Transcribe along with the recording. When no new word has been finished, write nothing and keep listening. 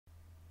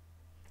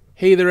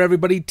Hey there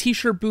everybody,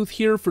 T-shirt booth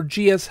here for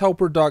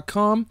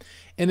GSHelper.com,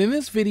 and in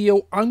this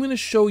video I'm going to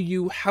show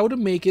you how to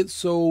make it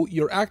so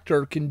your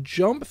actor can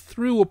jump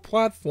through a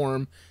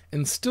platform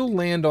and still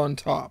land on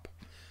top.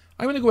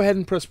 I'm going to go ahead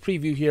and press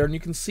preview here, and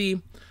you can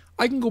see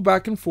I can go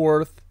back and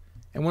forth,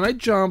 and when I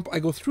jump I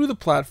go through the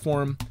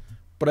platform,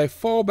 but I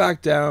fall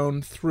back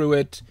down through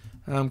it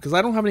because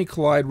I don't have any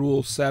collide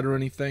rules set or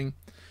anything.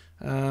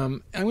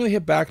 I'm going to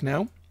hit back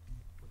now.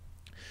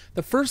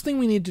 The first thing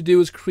we need to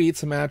do is create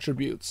some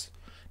attributes.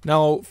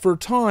 Now, for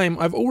time,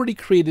 I've already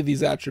created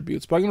these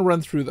attributes, but I'm going to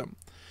run through them.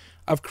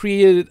 I've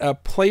created a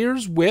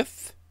player's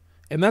width,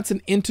 and that's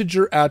an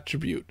integer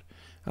attribute.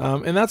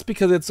 And that's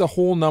because it's a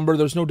whole number,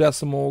 there's no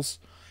decimals.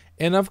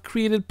 And I've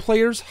created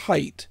player's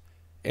height,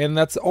 and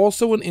that's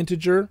also an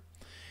integer.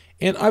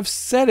 And I've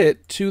set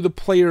it to the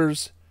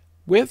player's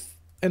width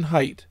and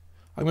height.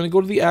 I'm going to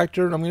go to the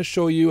actor, and I'm going to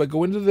show you. I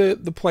go into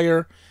the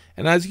player,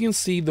 and as you can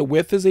see, the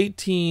width is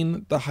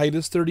 18, the height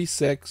is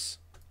 36.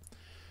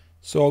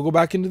 So I'll go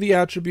back into the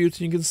attributes,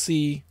 and you can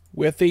see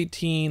width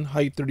 18,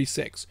 height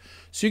 36.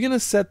 So you're going to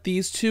set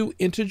these two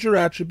integer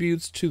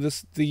attributes to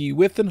the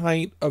width and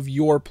height of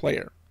your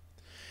player.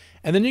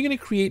 And then you're going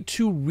to create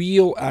two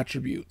real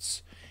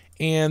attributes.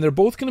 And they're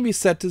both going to be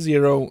set to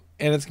 0,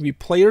 and it's going to be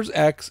player's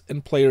X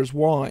and player's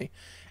Y.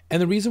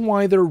 And the reason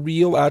why they're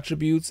real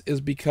attributes is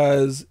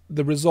because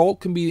the result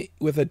can be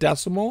with a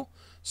decimal,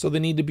 so they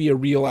need to be a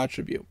real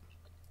attribute.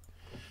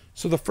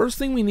 So the first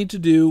thing we need to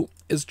do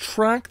is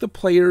track the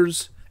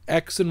player's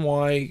X and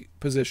Y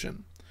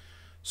position.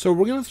 So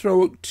we're going to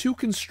throw two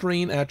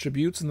constrain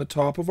attributes in the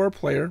top of our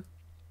player,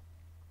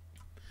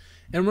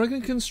 and we're going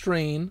to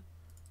constrain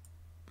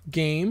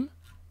game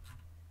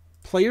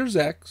player's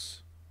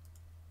X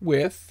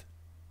with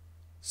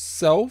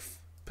self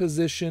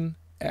position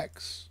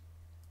X,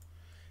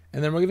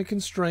 and then we're going to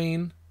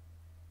constrain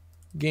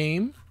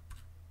game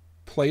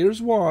player's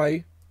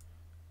Y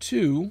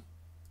to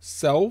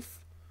self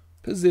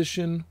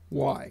position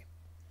Y.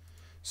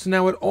 So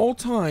now at all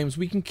times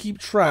we can keep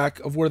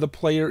track of where the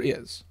player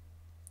is.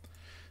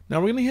 Now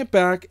we're going to hit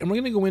back, and we're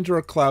going to go into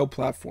our cloud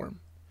platform.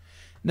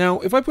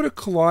 Now if I put a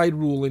collide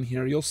rule in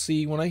here, you'll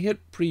see when I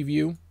hit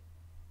preview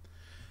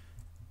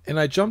and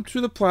I jump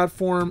through the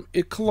platform,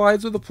 it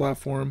collides with the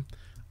platform.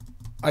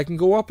 I can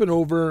go up and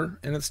over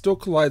and it still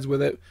collides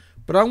with it,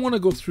 but I want to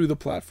go through the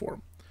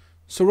platform.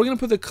 So we're going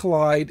to put the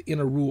collide in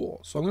a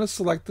rule. So I'm going to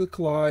select the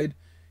collide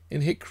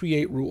and hit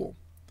create rule.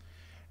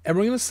 And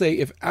we're going to say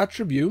if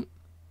attribute,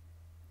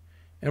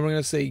 and we're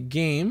going to say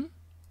game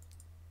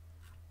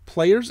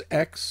player's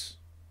X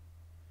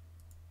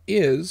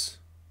is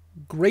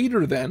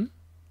greater than,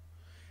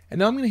 and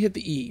now I'm going to hit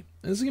the E.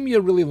 And this is going to be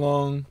a really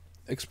long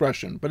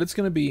expression, but it's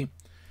going to be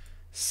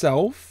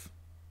self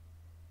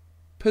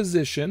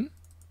position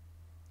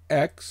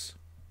X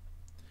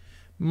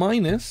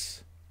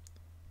minus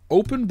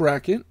open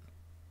bracket,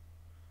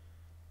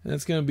 and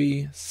it's going to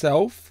be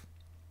self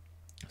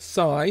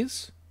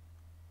size,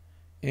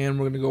 and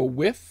we're going to go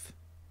width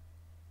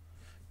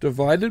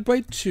divided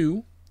by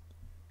 2,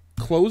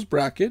 close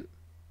bracket,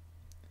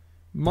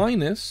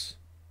 minus,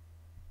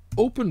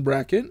 open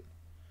bracket,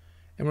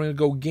 and we're going to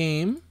go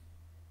game,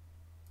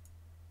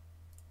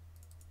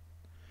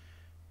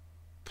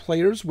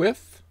 player's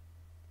width,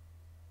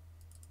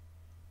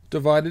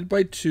 divided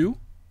by 2,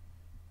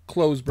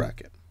 close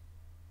bracket.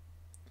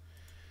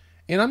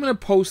 And I'm going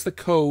to post the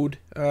code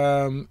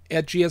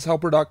at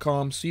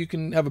GSHelper.com so you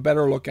can have a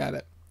better look at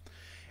it.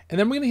 And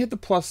then we're going to hit the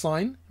plus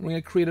sign, and we're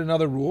going to create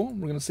another rule.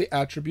 We're going to say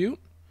attribute,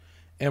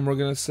 and we're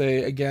going to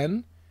say,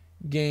 again,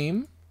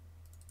 game,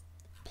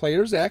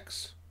 player's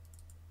X,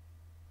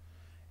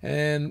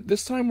 and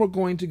this time we're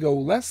going to go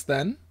less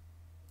than,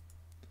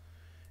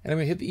 and I'm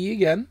going to hit the E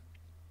again,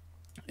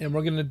 and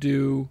we're going to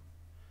do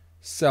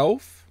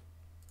self,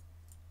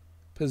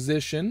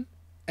 position,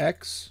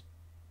 X,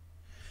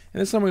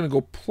 and this time we're going to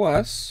go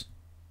plus,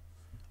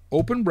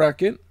 open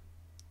bracket,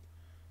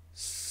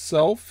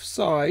 self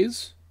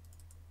size,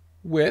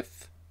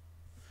 width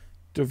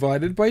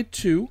divided by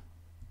 2,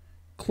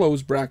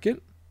 close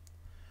bracket,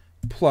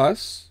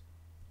 plus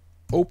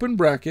open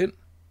bracket,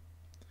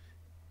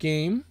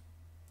 game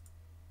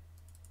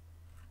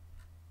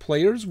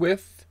player's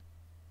width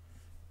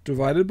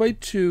divided by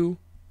 2,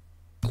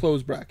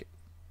 close bracket.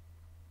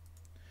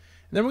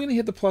 And then we're going to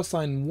hit the plus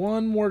sign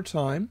one more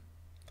time,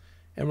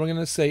 and we're going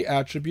to say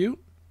attribute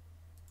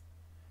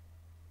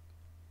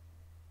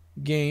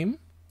game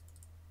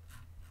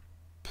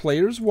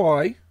player's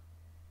Y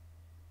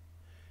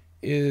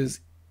is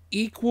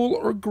equal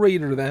or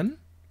greater than,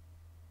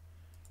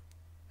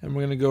 and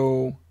we're going to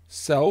go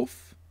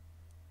self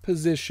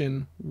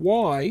position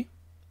Y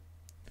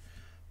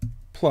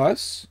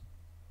plus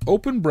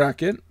open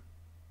bracket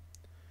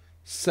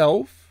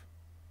self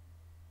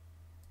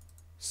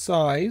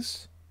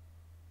size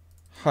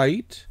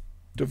height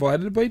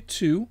divided by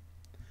 2,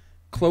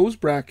 close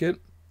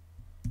bracket,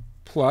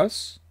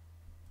 plus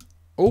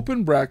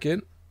open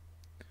bracket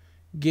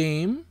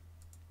game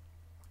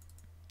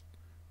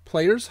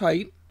player's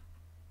height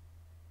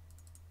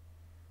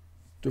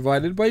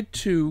divided by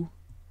 2,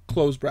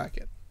 close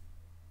bracket.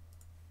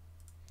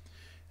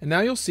 And now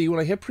you'll see when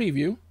I hit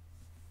preview,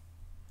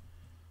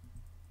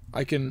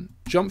 I can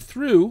jump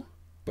through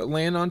but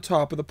land on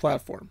top of the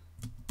platform.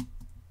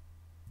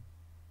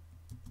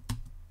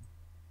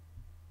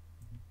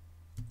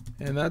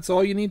 And that's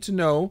all you need to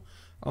know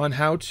on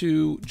how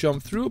to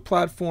jump through a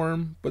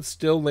platform but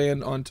still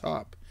land on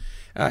top.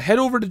 Head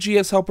over to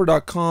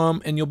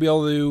GSHelper.com and you'll be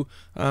able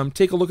to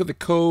take a look at the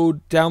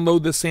code,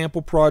 download the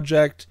sample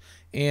project,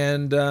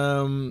 and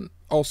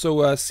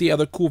also see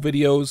other cool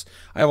videos.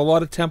 I have a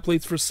lot of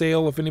templates for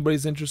sale if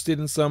anybody's interested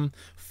in some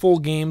full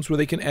games where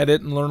they can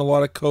edit and learn a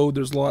lot of code.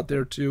 There's a lot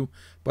there too.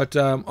 But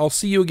I'll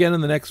see you again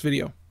in the next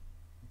video.